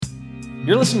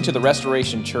You're listening to the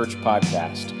Restoration Church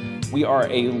podcast. We are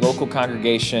a local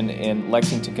congregation in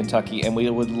Lexington, Kentucky, and we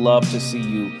would love to see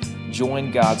you join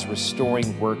God's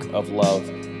restoring work of love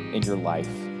in your life.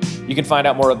 You can find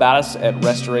out more about us at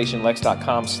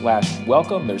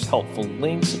restorationlex.com/welcome. There's helpful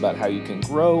links about how you can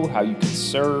grow, how you can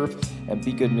serve, and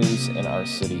be good news in our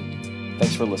city.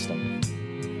 Thanks for listening.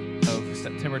 Of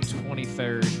September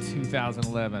 23rd,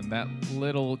 2011, that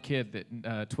little kid,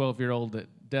 that 12-year-old that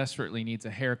desperately needs a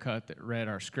haircut that read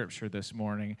our scripture this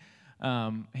morning,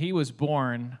 he was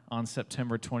born on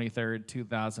September 23rd,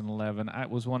 2011. It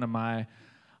was one of my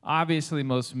obviously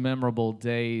most memorable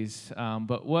days,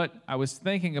 but what I was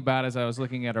thinking about as I was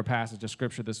looking at our passage of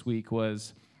scripture this week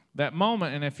was that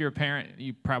moment, and if you're a parent,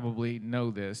 you probably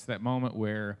know this, that moment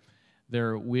where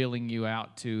they're wheeling you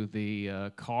out to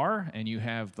the car, and you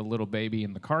have the little baby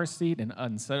in the car seat,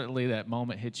 and suddenly that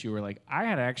moment hits you where, like, I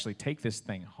had to actually take this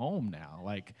thing home now.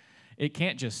 Like, it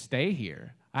can't just stay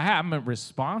here. I'm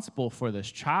responsible for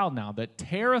this child now. That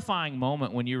terrifying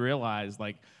moment when you realize,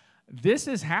 like, this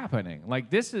is happening. Like,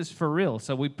 this is for real.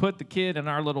 So we put the kid in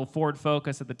our little Ford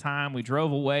Focus at the time. We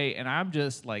drove away, and I'm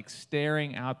just, like,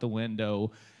 staring out the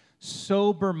window,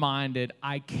 sober-minded.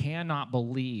 I cannot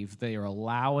believe they are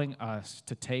allowing us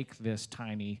to take this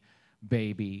tiny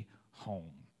baby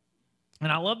home.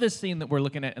 And I love this scene that we're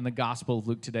looking at in the Gospel of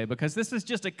Luke today, because this is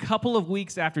just a couple of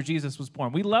weeks after Jesus was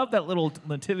born. We love that little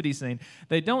nativity scene.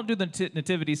 They don't do the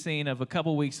nativity scene of a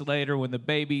couple weeks later when the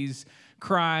baby's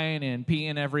crying and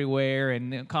peeing everywhere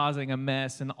and causing a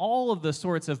mess, and all of the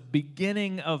sorts of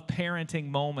beginning of parenting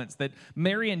moments that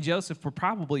Mary and Joseph were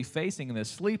probably facing in the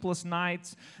sleepless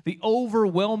nights, the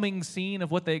overwhelming scene of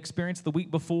what they experienced the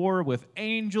week before with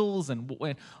angels and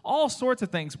all sorts of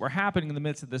things were happening in the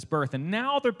midst of this birth. And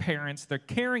now they're parents. They're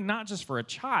caring not just for a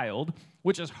child,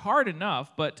 which is hard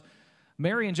enough, but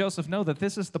Mary and Joseph know that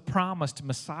this is the promised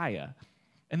Messiah.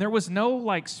 And there was no,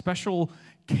 like, special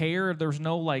care. There was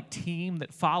no, like, team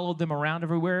that followed them around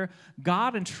everywhere.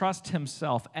 God entrusts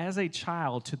himself as a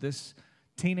child to this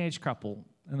teenage couple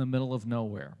in the middle of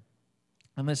nowhere.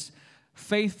 And this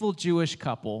faithful Jewish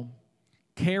couple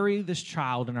carry this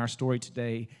child in our story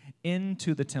today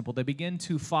into the temple. They begin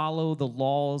to follow the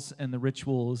laws and the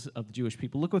rituals of the Jewish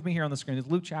people. Look with me here on the screen. It's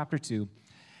Luke chapter 2.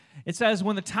 It says,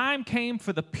 when the time came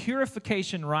for the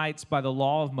purification rites by the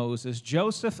law of Moses,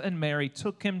 Joseph and Mary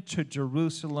took him to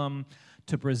Jerusalem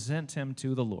to present him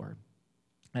to the Lord.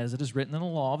 As it is written in the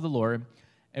law of the Lord,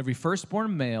 every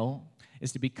firstborn male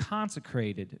is to be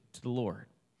consecrated to the Lord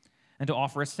and to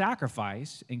offer a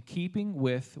sacrifice in keeping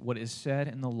with what is said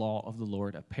in the law of the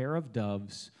Lord, a pair of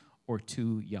doves or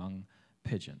 2 young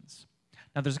pigeons.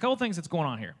 Now, there's a couple things that's going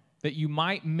on here that you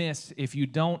might miss if you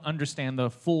don't understand the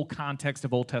full context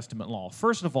of Old Testament law.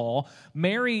 First of all,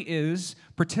 Mary is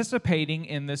participating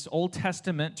in this Old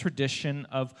Testament tradition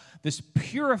of this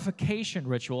purification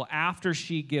ritual after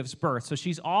she gives birth. So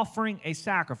she's offering a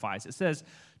sacrifice. It says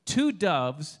 2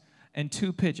 doves and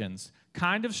 2 pigeons.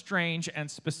 Kind of strange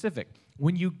and specific.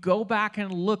 When you go back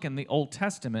and look in the Old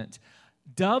Testament,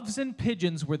 doves and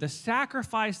pigeons were the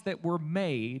sacrifice that were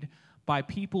made by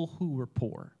people who were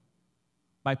poor,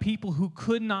 by people who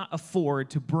could not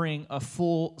afford to bring a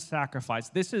full sacrifice.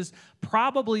 This is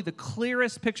probably the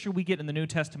clearest picture we get in the New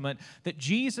Testament that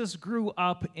Jesus grew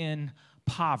up in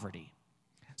poverty.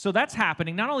 So that's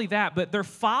happening. Not only that, but they're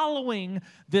following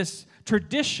this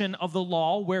tradition of the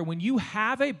law where when you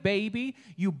have a baby,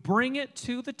 you bring it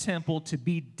to the temple to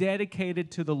be dedicated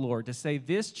to the Lord, to say,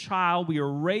 this child, we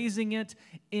are raising it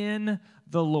in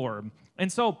the Lord.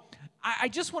 And so I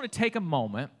just want to take a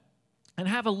moment and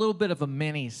have a little bit of a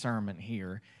mini sermon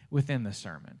here within the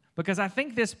sermon, because I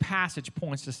think this passage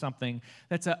points to something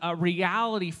that's a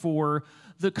reality for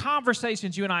the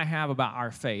conversations you and I have about our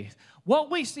faith.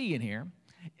 What we see in here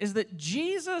is that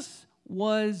Jesus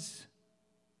was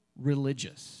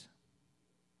religious.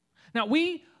 Now,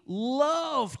 we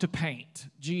love to paint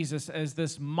Jesus as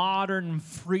this modern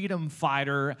freedom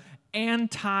fighter,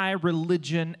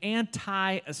 anti-religion,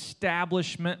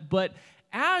 anti-establishment, but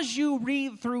as you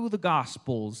read through the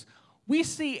Gospels, we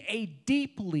see a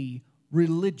deeply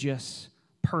religious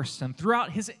person.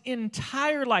 Throughout his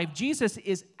entire life, Jesus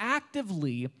is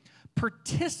actively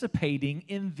participating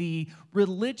in the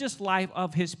religious life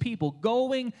of his people,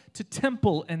 going to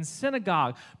temple and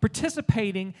synagogue,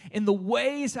 participating in the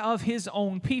ways of his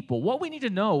own people. What we need to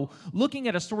know, looking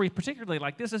at a story particularly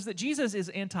like this, is that Jesus is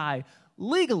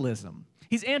anti-legalism.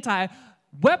 He's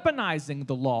anti-weaponizing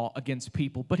the law against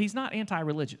people, but he's not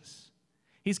anti-religious.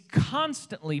 He's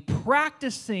constantly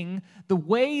practicing the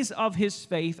ways of his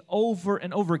faith over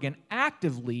and over again,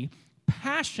 actively,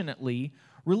 passionately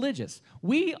religious.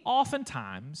 We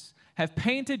oftentimes have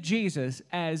painted Jesus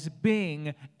as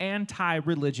being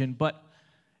anti-religion, but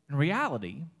in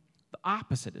reality, the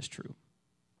opposite is true.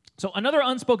 So another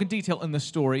unspoken detail in the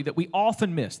story that we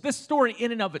often miss, this story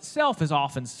in and of itself is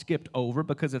often skipped over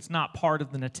because it's not part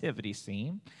of the nativity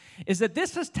scene, is that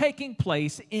this is taking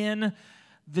place in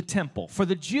the temple. For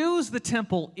the Jews, the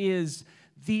temple is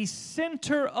the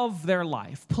center of their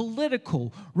life,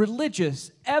 political,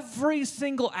 religious, every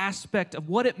single aspect of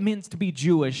what it means to be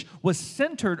Jewish was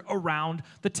centered around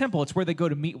the temple. It's where they go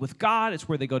to meet with God. It's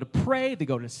where they go to pray. They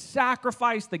go to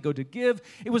sacrifice. They go to give.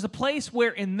 It was a place where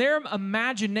in their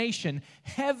imagination,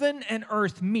 heaven and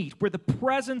earth meet, where the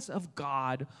presence of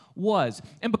God was.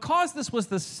 And because this was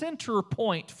the center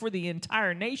point for the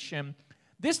entire nation,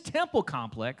 this temple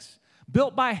complex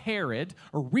built by Herod,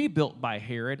 or rebuilt by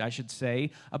Herod, I should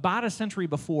say, about a century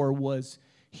before, was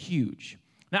huge.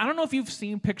 Now, I don't know if you've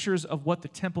seen pictures of what the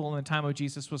temple in the time of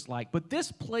Jesus was like, but this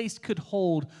place could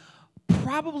hold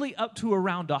probably up to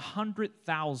around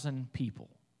 100,000 people.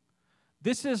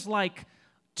 This is like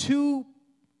 2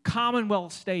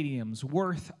 Commonwealth stadiums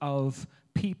worth of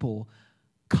people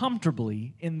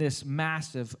comfortably in this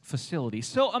massive facility.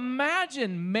 So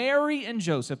imagine Mary and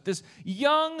Joseph, this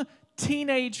young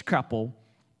teenage couple,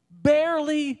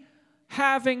 barely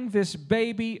having this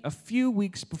baby a few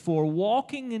weeks before,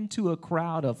 walking into a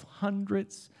crowd of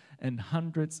hundreds and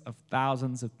hundreds of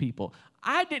thousands of people.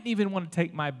 I didn't even want to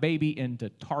take my baby into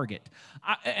Target.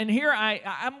 And here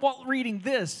I'm reading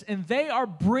this, and they are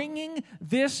bringing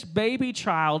this baby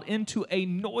child into a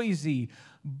noisy,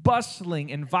 bustling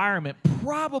environment,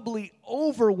 probably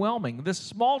overwhelming. This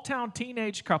small-town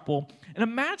teenage couple, and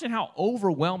imagine how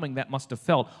overwhelming that must have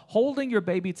felt, holding your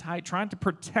baby tight, trying to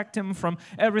protect him from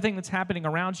everything that's happening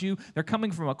around you. They're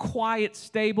coming from a quiet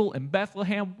stable in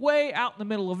Bethlehem, way out in the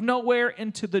middle of nowhere,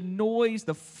 into the noise,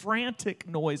 the frantic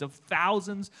noise of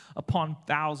thousands upon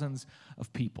thousands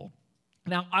of people.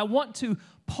 Now, I want to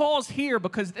pause here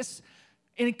because this,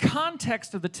 in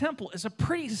context of the temple, is a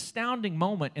pretty astounding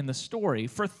moment in the story.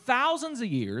 For thousands of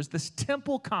years, this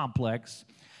temple complex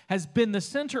has been the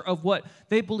center of what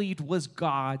they believed was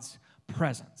God's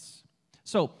presence.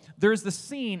 So there's the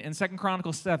scene in 2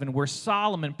 Chronicles 7 where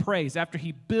Solomon prays after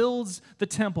he builds the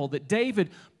temple that David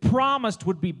promised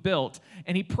would be built,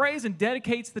 and he prays and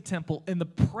dedicates the temple, and the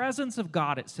presence of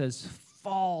God, it says,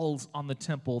 falls on the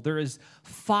temple. There is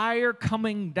fire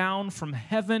coming down from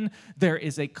heaven. There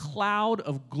is a cloud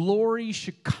of glory,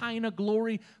 Shekinah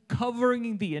glory,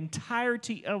 covering the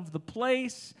entirety of the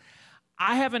place.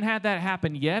 I haven't had that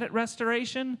happen yet at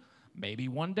Restoration. Maybe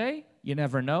one day. You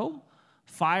never know.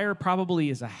 Fire probably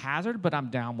is a hazard, but I'm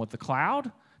down with the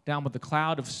cloud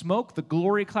of smoke, the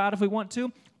glory cloud if we want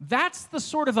to. That's the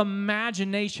sort of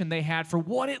imagination they had for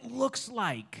what it looks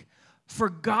like for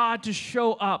God to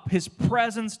show up, his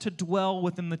presence to dwell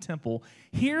within the temple.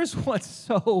 Here's what's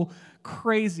so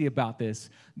crazy about this.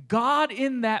 God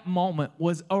in that moment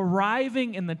was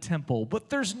arriving in the temple, but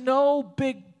there's no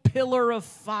big pillar of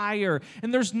fire,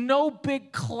 and there's no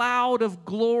big cloud of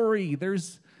glory.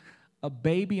 There's a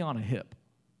baby on a hip,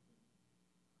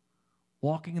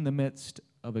 walking in the midst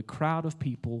of a crowd of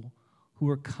people who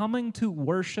are coming to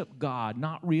worship God,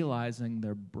 not realizing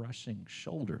they're brushing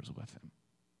shoulders with him,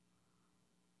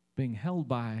 being held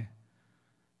by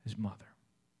his mother.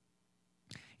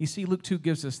 You see, Luke 2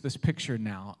 gives us this picture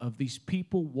now of these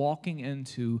people walking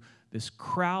into this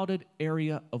crowded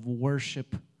area of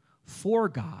worship for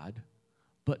God,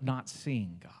 but not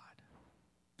seeing God.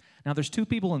 Now, there's 2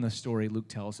 people in this story, Luke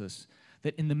tells us,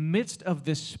 that in the midst of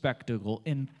this spectacle,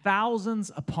 in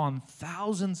thousands upon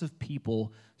thousands of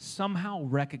people, somehow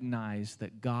recognize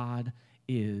that God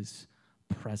is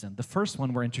present. The first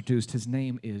one we're introduced, his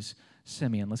name is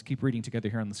Simeon. Let's keep reading together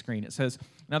here on the screen. It says,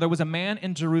 "Now there was a man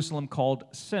in Jerusalem called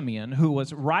Simeon who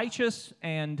was righteous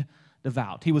and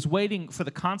devout. He was waiting for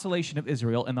the consolation of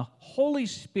Israel, and the Holy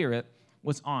Spirit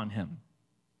was on him.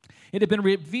 It had been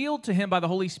revealed to him by the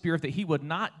Holy Spirit that he would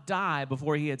not die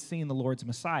before he had seen the Lord's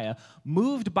Messiah.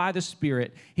 Moved by the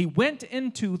Spirit, he went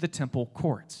into the temple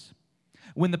courts.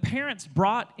 When the parents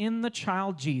brought in the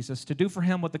child Jesus to do for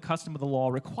him what the custom of the law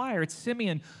required,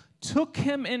 Simeon took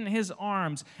him in his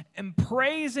arms and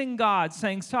praising God,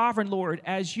 saying, 'Sovereign Lord,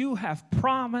 as you have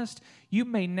promised, you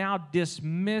may now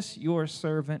dismiss your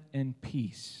servant in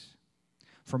peace.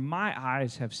 For my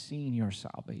eyes have seen your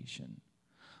salvation,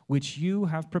 which you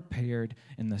have prepared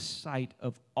in the sight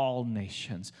of all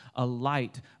nations, a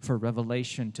light for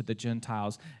revelation to the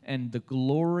Gentiles, and the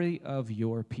glory of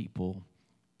your people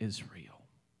Israel.'"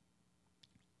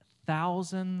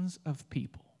 Thousands of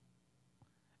people,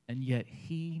 and yet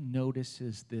he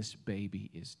notices this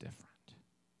baby is different.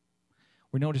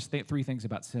 We notice three things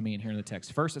about Simeon here in the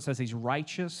text. First, it says he's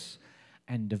righteous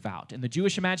and devout. In the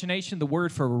Jewish imagination, the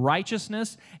word for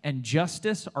righteousness and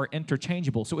justice are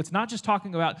interchangeable. So it's not just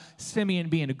talking about Simeon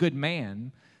being a good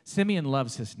man. Simeon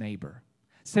loves his neighbor.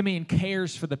 Simeon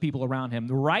cares for the people around him.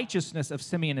 The righteousness of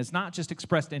Simeon is not just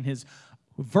expressed in his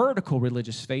vertical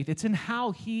religious faith. It's in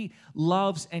how he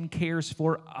loves and cares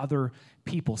for other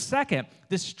people. Second,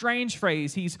 this strange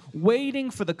phrase, he's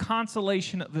waiting for the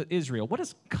consolation of Israel. What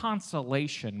does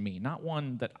consolation mean? Not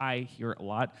one that I hear a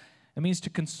lot. It means to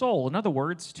console. In other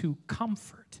words, to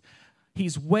comfort.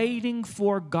 He's waiting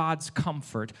for God's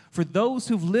comfort. For those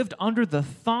who've lived under the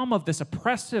thumb of this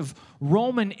oppressive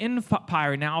Roman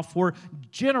Empire now for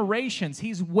generations,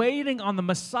 he's waiting on the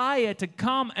Messiah to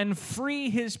come and free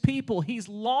his people. He's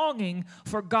longing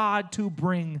for God to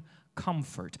bring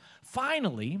comfort.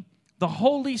 Finally, the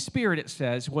Holy Spirit, it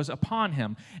says, was upon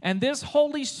him. And this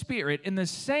Holy Spirit, in the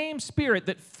same Spirit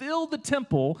that filled the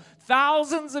temple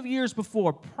thousands of years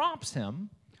before, prompts him,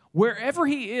 wherever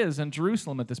he is in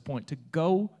Jerusalem at this point, to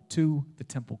go to the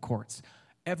temple courts.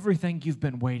 Everything you've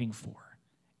been waiting for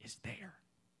is there.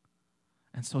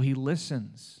 And so he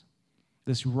listens.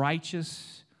 This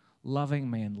righteous, loving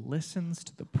man listens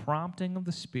to the prompting of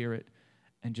the Spirit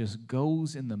and just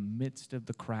goes in the midst of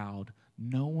the crowd,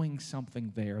 knowing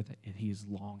something there that he is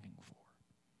longing for.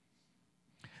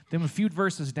 Then a few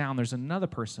verses down, there's another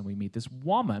person we meet, this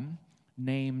woman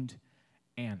named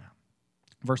Anna.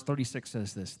 Verse 36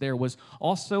 says this, there was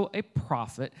also a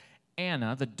prophet,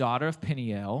 Anna, the daughter of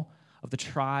Peniel, of the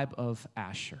tribe of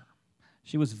Asher.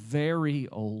 She was very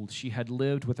old. She had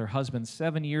lived with her husband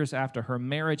 7 years after her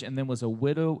marriage and then was a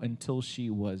widow until she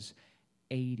was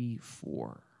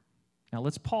 84. Now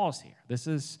let's pause here. This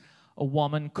is a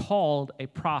woman called a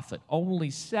prophet. Only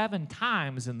 7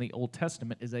 times in the Old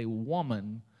Testament is a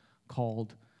woman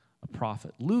called a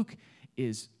prophet. Luke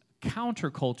is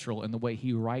countercultural in the way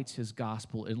he writes his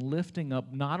gospel in lifting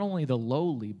up not only the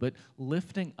lowly, but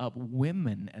lifting up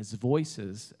women as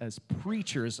voices, as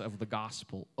preachers of the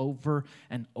gospel over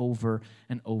and over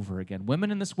and over again. Women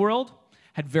in this world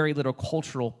had very little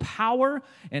cultural power,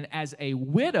 and as a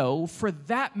widow for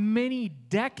that many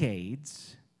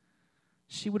decades,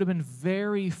 she would have been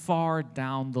very far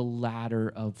down the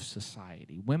ladder of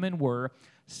society. Women were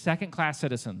second-class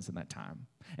citizens in that time.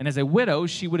 And as a widow,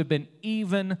 she would have been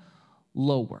even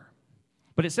lower.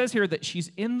 But it says here that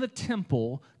she's in the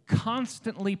temple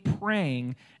constantly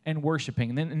praying and worshiping.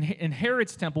 And then in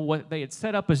Herod's temple, what they had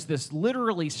set up is this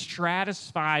literally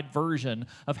stratified version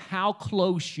of how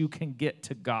close you can get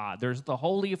to God. There's the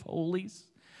Holy of Holies.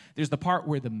 There's the part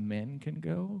where the men can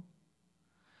go.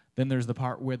 Then there's the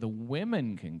part where the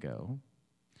women can go.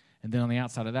 And then on the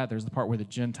outside of that, there's the part where the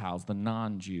Gentiles, the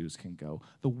non-Jews, can go.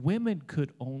 The women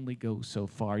could only go so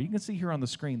far. You can see here on the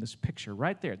screen this picture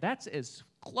right there. That's as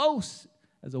close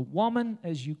as a woman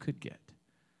as you could get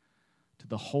to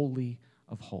the Holy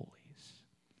of Holies.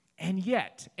 And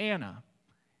yet, Anna,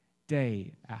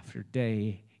 day after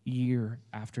day, year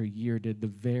after year, did the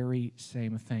very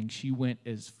same thing. She went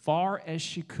as far as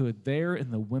she could there in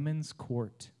the women's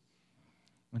court,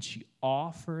 and she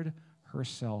offered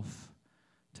herself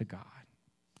to God.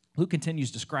 Luke continues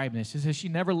describing this. He says she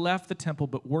never left the temple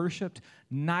but worshiped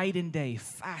night and day,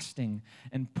 fasting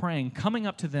and praying, coming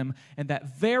up to them. And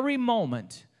that very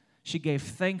moment, she gave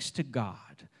thanks to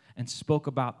God and spoke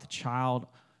about the child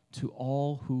to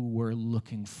all who were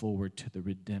looking forward to the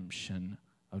redemption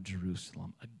of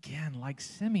Jerusalem. Again, like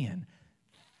Simeon,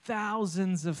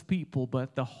 thousands of people,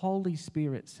 but the Holy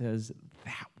Spirit says,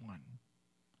 that one.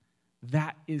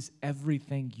 That is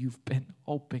everything you've been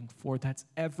hoping for. That's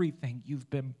everything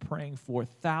you've been praying for.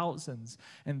 Thousands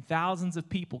and thousands of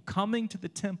people coming to the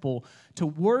temple to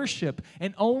worship,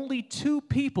 and only 2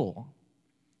 people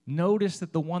notice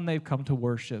that the one they've come to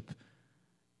worship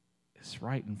is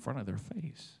right in front of their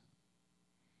face,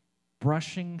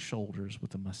 brushing shoulders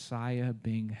with the Messiah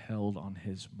being held on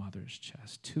his mother's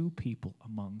chest. 2 people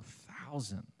among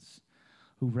thousands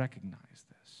who recognize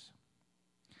this.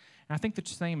 And I think the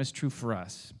same is true for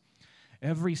us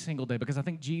every single day, because I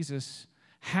think Jesus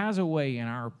has a way in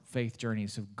our faith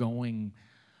journeys of going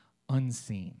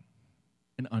unseen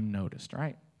and unnoticed,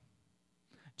 right?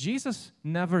 Jesus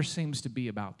never seems to be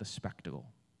about the spectacle.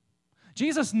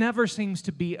 Jesus never seems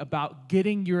to be about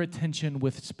getting your attention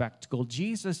with spectacle.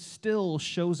 Jesus still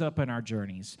shows up in our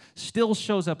journeys, still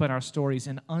shows up in our stories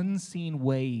in unseen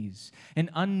ways, in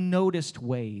unnoticed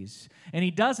ways. And he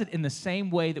does it in the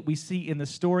same way that we see in the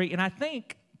story. And I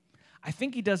think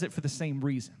he does it for the same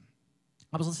reason.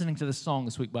 I was listening to this song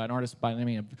this week by an artist by the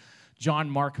name of John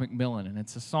Mark McMillan, and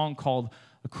it's a song called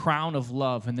 "A Crown of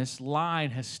Love." And this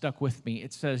line has stuck with me.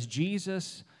 It says,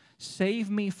 Jesus Save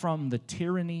me from the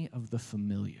tyranny of the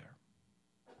familiar.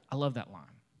 I love that line.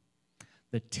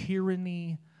 The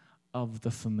tyranny of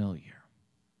the familiar.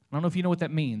 I don't know if you know what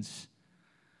that means,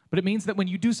 but it means that when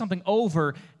you do something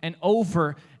over and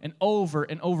over and over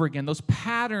and over again, those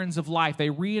patterns of life, they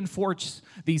reinforce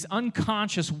these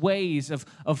unconscious ways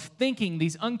of thinking,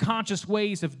 these unconscious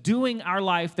ways of doing our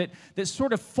life that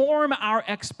sort of form our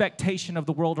expectation of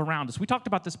the world around us. We talked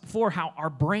about this before, how our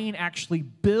brain actually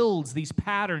builds these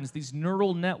patterns, these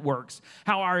neural networks,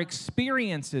 how our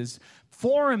experiences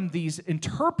form these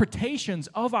interpretations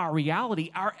of our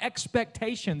reality, our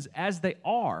expectations as they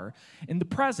are in the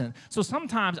present. So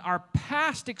sometimes our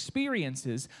past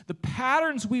experiences, the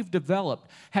patterns we've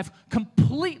developed, have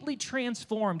completely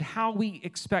transformed how we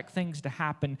expect things to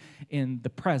happen in the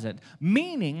present.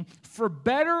 Meaning, for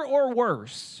better or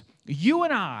worse, you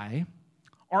and I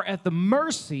are at the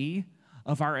mercy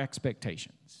of our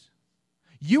expectations.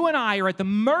 You and I are at the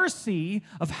mercy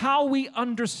of how we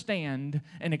understand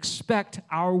and expect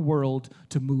our world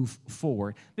to move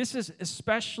forward. This is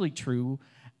especially true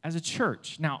as a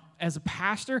church. Now, as a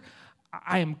pastor,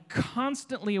 I am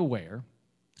constantly aware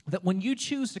that when you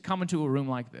choose to come into a room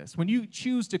like this, when you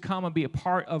choose to come and be a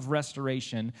part of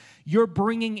restoration, you're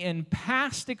bringing in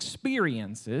past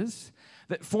experiences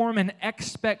that form an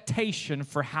expectation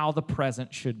for how the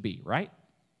present should be, right?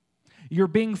 You're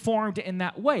being formed in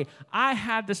that way. I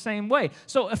had the same way.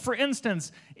 So, for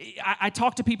instance, I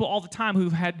talk to people all the time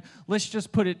who've had, let's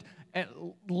just put it,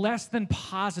 less than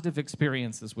positive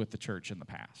experiences with the church in the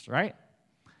past, right?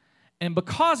 And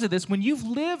because of this, when you've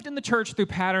lived in the church through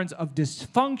patterns of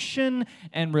dysfunction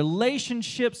and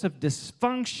relationships of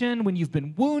dysfunction, when you've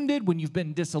been wounded, when you've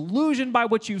been disillusioned by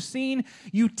what you've seen,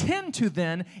 you tend to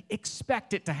then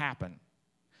expect it to happen.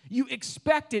 You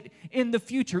expect it in the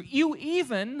future. You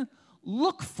even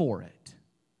look for it.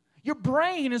 Your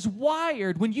brain is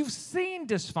wired, when you've seen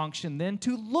dysfunction, then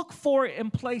to look for it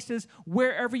in places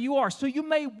wherever you are. So you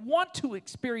may want to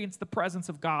experience the presence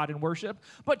of God in worship,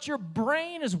 but your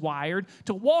brain is wired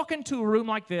to walk into a room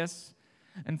like this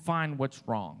and find what's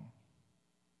wrong,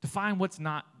 to find what's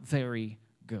not very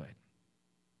good.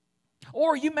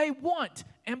 Or you may want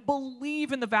and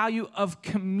believe in the value of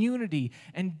community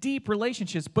and deep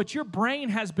relationships, but your brain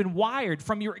has been wired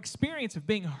from your experience of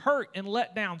being hurt and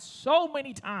let down so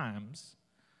many times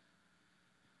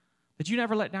that you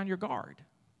never let down your guard.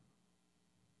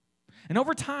 And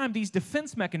over time, these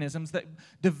defense mechanisms that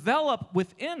develop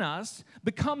within us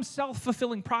become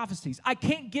self-fulfilling prophecies. I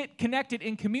can't get connected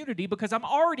in community because I'm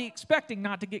already expecting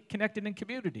not to get connected in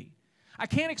community. I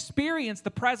can't experience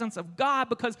the presence of God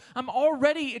because I'm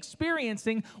already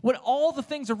experiencing what all the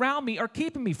things around me are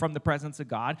keeping me from the presence of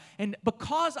God. And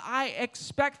because I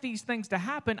expect these things to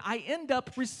happen, I end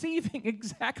up receiving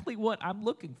exactly what I'm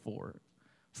looking for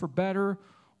better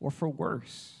or for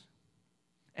worse.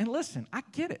 And listen, I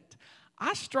get it.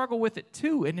 I struggle with it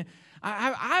too. And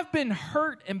I've been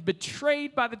hurt and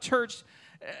betrayed by the church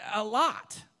a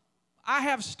lot. I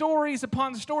have stories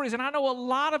upon stories, and I know a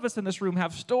lot of us in this room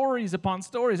have stories upon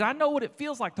stories. I know what it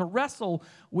feels like to wrestle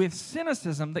with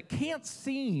cynicism that can't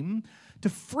seem to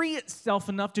free itself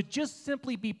enough to just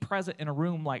simply be present in a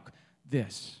room like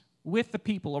this with the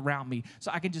people around me so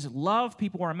I can just love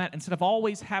people where I'm at instead of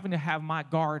always having to have my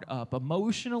guard up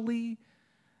emotionally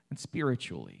and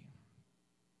spiritually.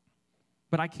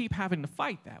 But I keep having to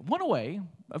fight that. One way,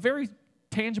 a very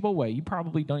tangible way, you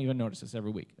probably don't even notice this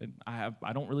every week. And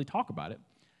I don't really talk about it.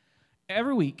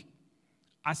 Every week,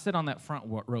 I sit on that front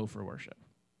row for worship.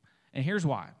 And here's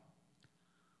why.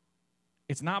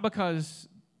 It's not because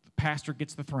the pastor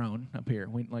gets the throne up here.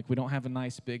 We don't have a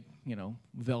nice big,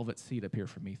 velvet seat up here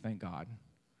for me, thank God.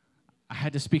 I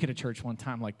had to speak at a church one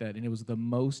time like that, and it was the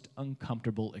most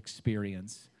uncomfortable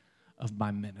experience of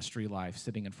my ministry life,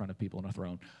 sitting in front of people on a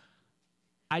throne.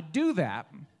 I do that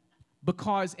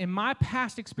because in my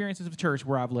past experiences of church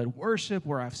where I've led worship,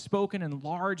 where I've spoken in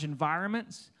large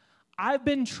environments, I've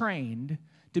been trained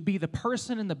to be the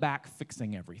person in the back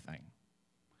fixing everything.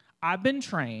 I've been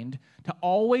trained to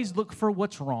always look for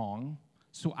what's wrong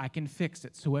so I can fix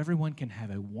it, so everyone can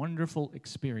have a wonderful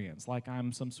experience, like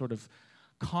I'm some sort of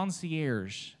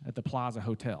concierge at the Plaza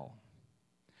Hotel.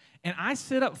 And I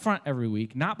sit up front every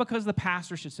week, not because the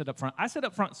pastor should sit up front. I sit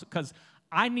up front because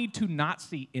I need to not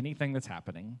see anything that's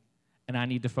happening, and I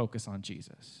need to focus on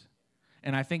Jesus.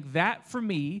 And I think that, for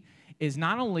me, is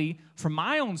not only for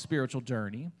my own spiritual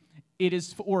journey, it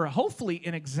is for, hopefully,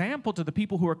 an example to the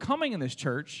people who are coming in this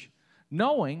church,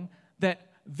 knowing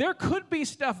that there could be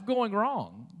stuff going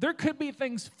wrong. There could be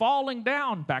things falling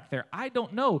down back there. I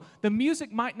don't know. The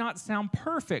music might not sound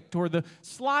perfect, or the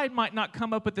slide might not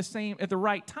come up at the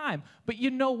right time. But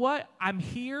you know what? I'm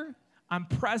here. I'm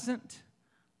present.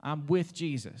 I'm with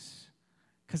Jesus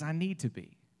because I need to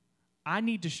be. I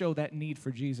need to show that need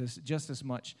for Jesus just as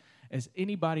much as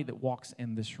anybody that walks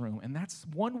in this room. And that's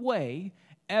one way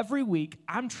every week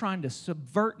I'm trying to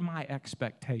subvert my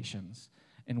expectations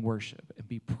in worship and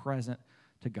be present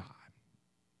to God.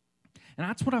 And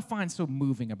that's what I find so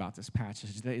moving about this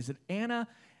passage today, is that Anna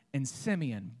and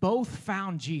Simeon both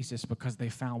found Jesus because they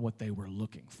found what they were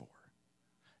looking for.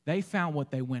 They found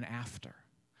what they went after.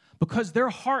 Because their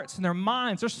hearts and their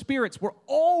minds, their spirits were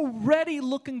already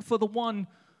looking for the one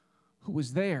who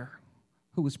was there,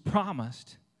 who was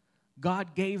promised.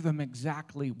 God gave them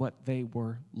exactly what they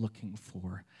were looking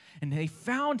for. And they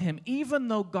found him even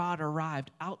though God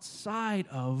arrived outside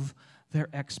of their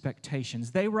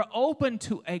expectations. They were open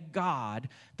to a God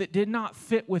that did not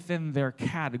fit within their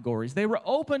categories. They were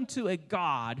open to a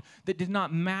God that did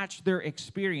not match their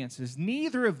experiences.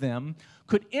 Neither of them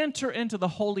could enter into the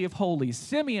Holy of Holies.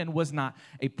 Simeon was not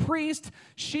a priest.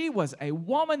 She was a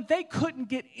woman. They couldn't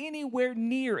get anywhere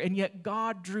near, and yet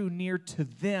God drew near to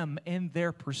them in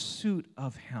their pursuit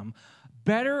of him.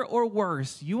 Better or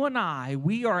worse, you and I,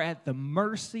 we are at the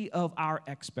mercy of our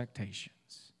expectations.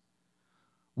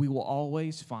 We will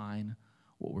always find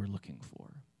what we're looking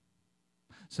for.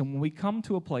 So when we come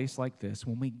to a place like this,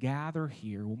 when we gather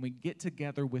here, when we get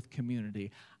together with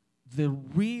community, the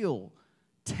real,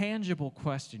 tangible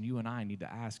question you and I need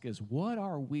to ask is, what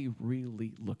are we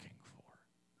really looking for?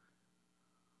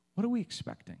 What are we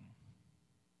expecting?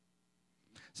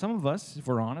 Some of us, if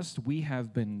we're honest, we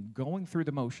have been going through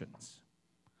the motions.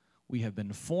 We have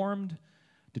been formed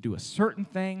to do a certain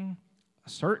thing, a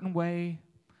certain way,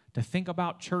 to think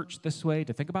about church this way,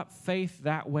 to think about faith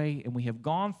that way, and we have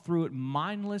gone through it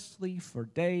mindlessly for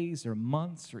days or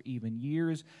months or even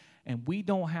years, and we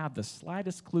don't have the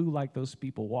slightest clue, like those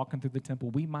people walking through the temple.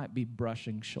 We might be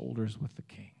brushing shoulders with the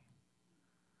king.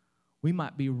 We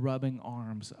might be rubbing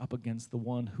arms up against the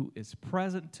one who is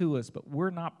present to us, but we're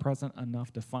not present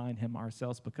enough to find him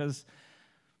ourselves because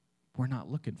we're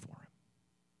not looking for him.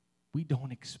 We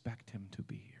don't expect him to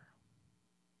be here.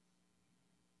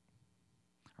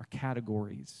 Our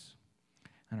categories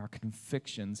and our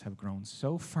convictions have grown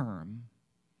so firm,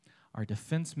 our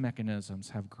defense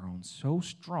mechanisms have grown so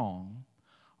strong,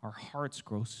 our hearts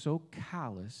grow so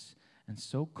callous and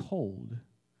so cold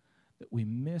that we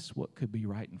miss what could be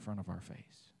right in front of our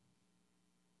face.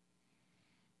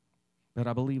 But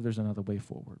I believe there's another way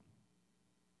forward.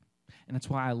 And that's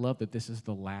why I love that this is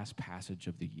the last passage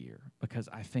of the year, because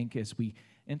I think as we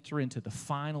enter into the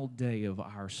final day of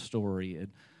our story,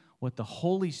 what the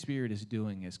Holy Spirit is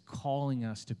doing is calling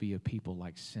us to be a people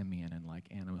like Simeon and like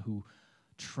Anna who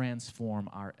transform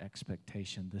our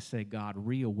expectation, to say, God,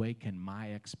 reawaken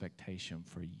my expectation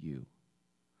for you.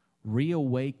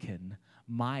 Reawaken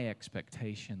my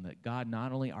expectation that, God,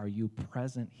 not only are you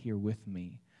present here with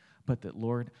me, but that,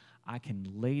 Lord, I can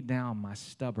lay down my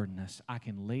stubbornness, I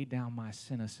can lay down my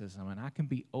cynicism, and I can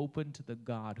be open to the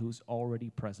God who's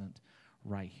already present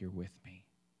right here with me.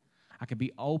 I can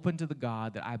be open to the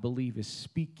God that I believe is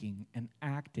speaking and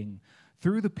acting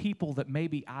through the people that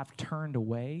maybe I've turned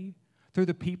away, through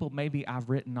the people maybe I've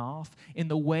written off, in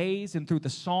the ways and through the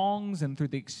songs and through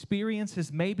the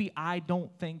experiences maybe I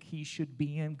don't think he should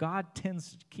be in. God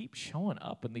tends to keep showing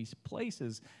up in these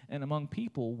places and among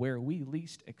people where we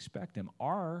least expect him.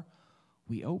 Are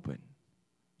we open?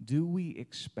 Do we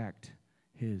expect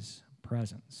his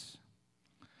presence?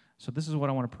 So this is what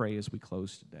I want to pray as we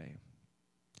close today.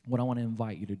 What I want to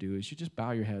invite you to do is you just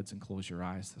bow your heads and close your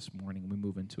eyes this morning and we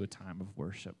move into a time of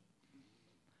worship.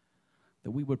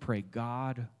 That we would pray,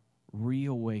 God,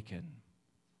 reawaken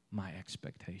my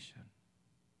expectation.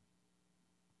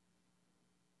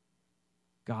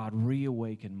 God,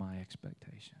 reawaken my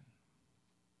expectation.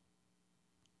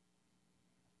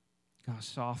 God,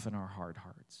 soften our hard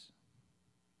hearts.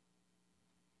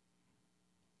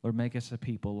 Lord, make us a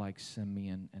people like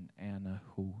Simeon and Anna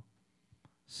who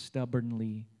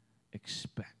stubbornly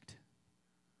expect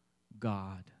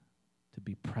God to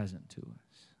be present to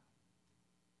us.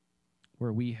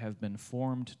 Where we have been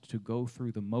formed to go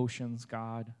through the motions,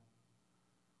 God,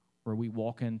 where we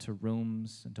walk into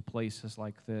rooms, into places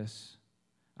like this,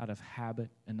 out of habit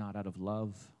and not out of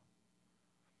love,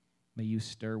 may you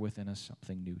stir within us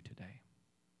something new today.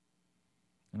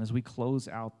 And as we close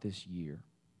out this year,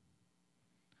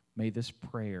 may this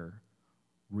prayer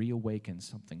reawaken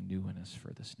something new in us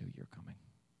for this new year coming.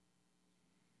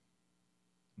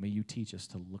 May you teach us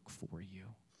to look for you,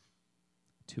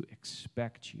 to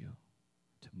expect you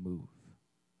to move.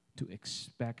 to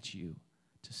expect you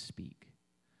to speak,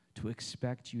 to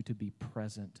expect you to be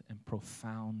present in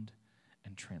profound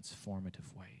and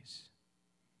transformative ways.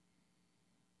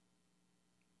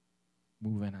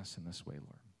 Move in us in this way,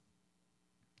 Lord.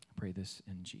 I pray this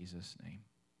in Jesus' name.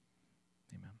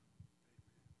 Amen.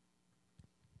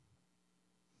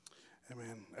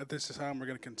 Amen. At this time, we're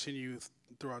going to continue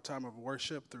through our time of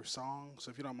worship, through song. So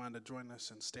if you don't mind to join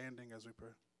us in standing as we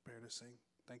prepare to sing.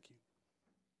 Thank you.